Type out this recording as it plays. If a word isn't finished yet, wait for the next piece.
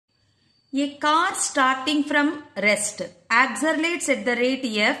A car starting from rest accelerates at the rate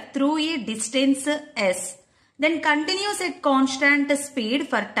f through a distance s, then continues at constant speed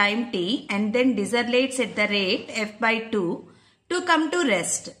for time t and then decelerates at the rate f by 2 to come to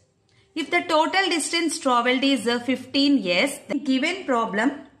rest. If the total distance travelled is 15 s, the given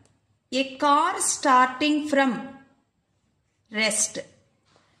problem, a car starting from rest,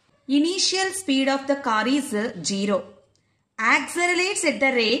 initial speed of the car is 0, accelerates at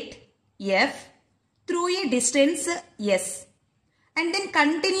the rate f through a distance s and then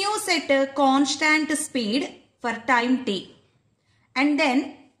continues at a constant speed for time t and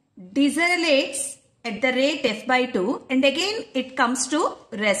then decelerates at the rate f by 2 and again it comes to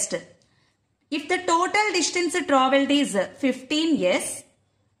rest. If the total distance travelled is 15 s,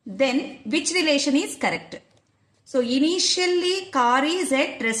 then which relation is correct? So initially car is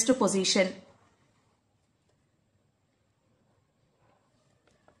at rest position.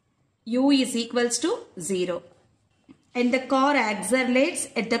 U is equals to 0 and the car accelerates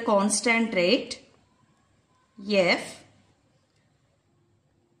at the constant rate f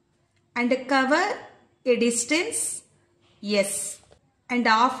and cover a distance s, and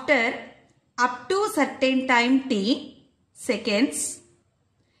after up to certain time t seconds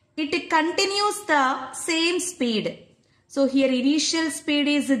it continues the same speed. So here initial speed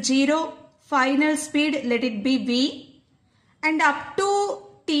is 0, final speed let it be v, and up to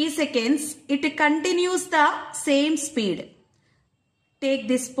t seconds it continues the same speed. Take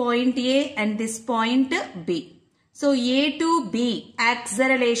this point A and this point B. So A to B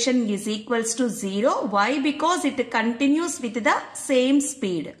acceleration is equals to 0. Why? Because it continues with the same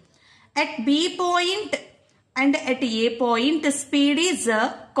speed. At B point and at A point speed is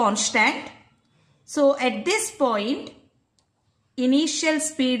constant. So at this point initial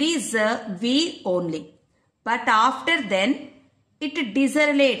speed is v only. But after then it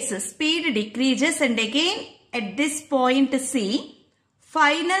decelerates, speed decreases and again at this point C,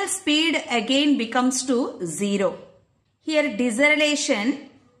 final speed again becomes to 0. Here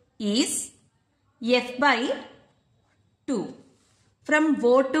deceleration is f by 2. From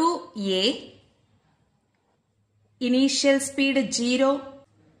O to A, initial speed 0,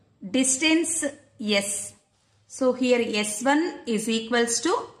 distance s. So here s1 is equals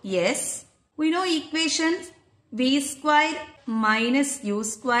to s. We know equations v square minus u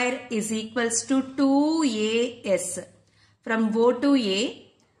square is equals to 2as. From O to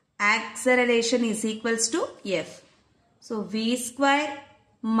A, acceleration is equals to f. So v square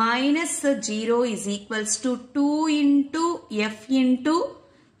minus 0 is equals to 2 into f into,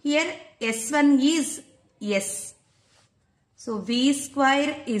 here s1 is s. So v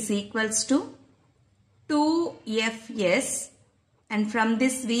square is equals to 2fs. And from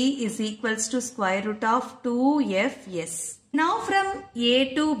this v is equals to square root of 2fs. Now from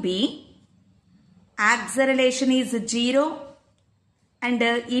A to B, acceleration is 0 and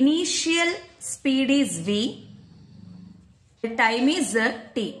initial speed is v. The time is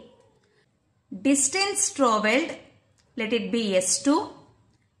t. Distance travelled, let it be s2.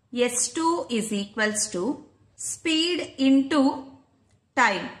 s2 is equals to speed into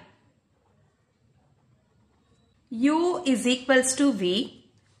time. U is equals to v.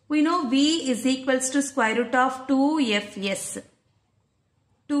 We know v is equals to square root of 2fs.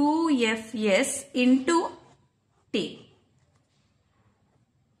 2fs into t.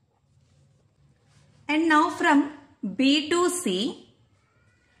 And now from B to C,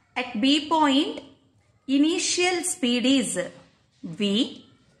 at B point initial speed is v,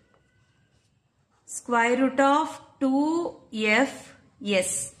 square root of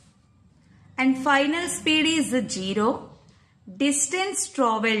 2fs. And final speed is 0. Distance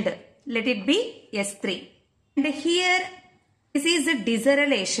travelled, let it be s3. And here this is a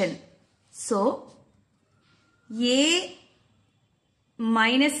deceleration. So a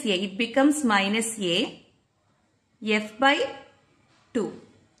minus a, it becomes minus a f by 2.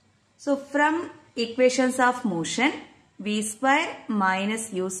 So from equations of motion, v square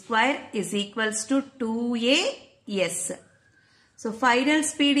minus u square is equals to 2as. So final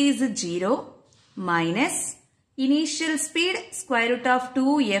speed is 0 minus initial speed square root of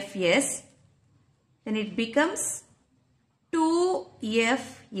 2fs. Then it becomes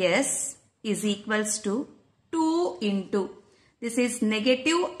 2fs is equals to 2 into, this is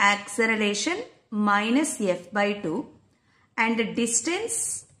negative acceleration minus f by 2 and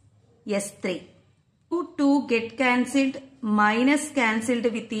distance s3. 2 get cancelled, minus cancelled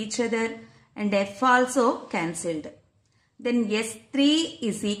with each other and f also cancelled. Then s3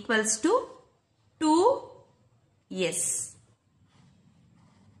 is equals to 2s.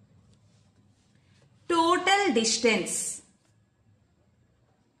 Total distance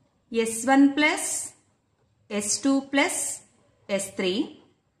S1 plus S2 plus S3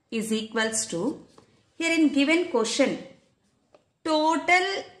 is equals to, here in given question, total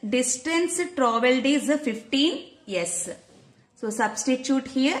distance travelled is 15 S. So substitute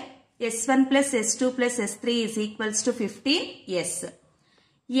here S1 plus S2 plus S3 is equals to 15 S.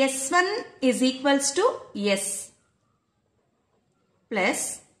 S1 is equals to S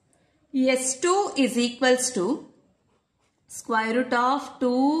plus S2 is equals to square root of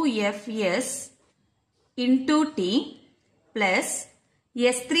 2Fs into T plus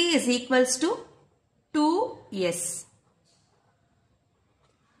S3 is equals to 2S.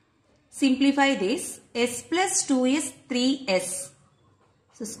 Simplify this. S plus 2 is 3S.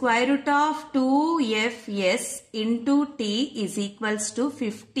 So square root of 2Fs into T is equals to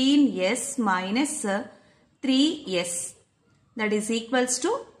 15S minus 3S. That is equals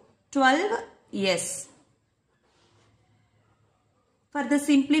to 12S. For the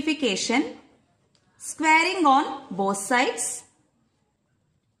simplification, squaring on both sides,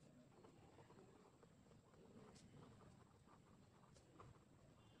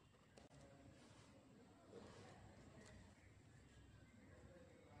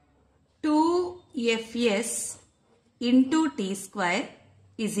 Fs into T square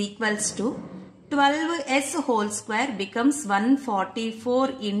is equals to 12S whole square becomes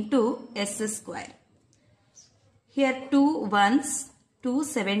 144 into S square. Here 2 ones,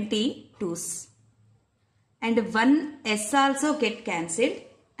 272s. And 1 S also get cancelled.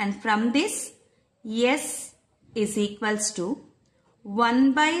 And from this, S is equals to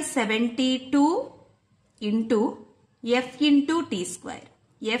 1 by 72 into F into T square.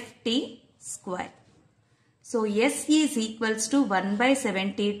 Ft square. So S is equals to 1 by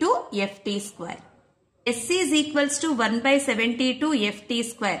 72 Ft square. S is equals to 1 by 72 Ft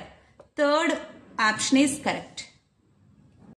square. Third option is correct.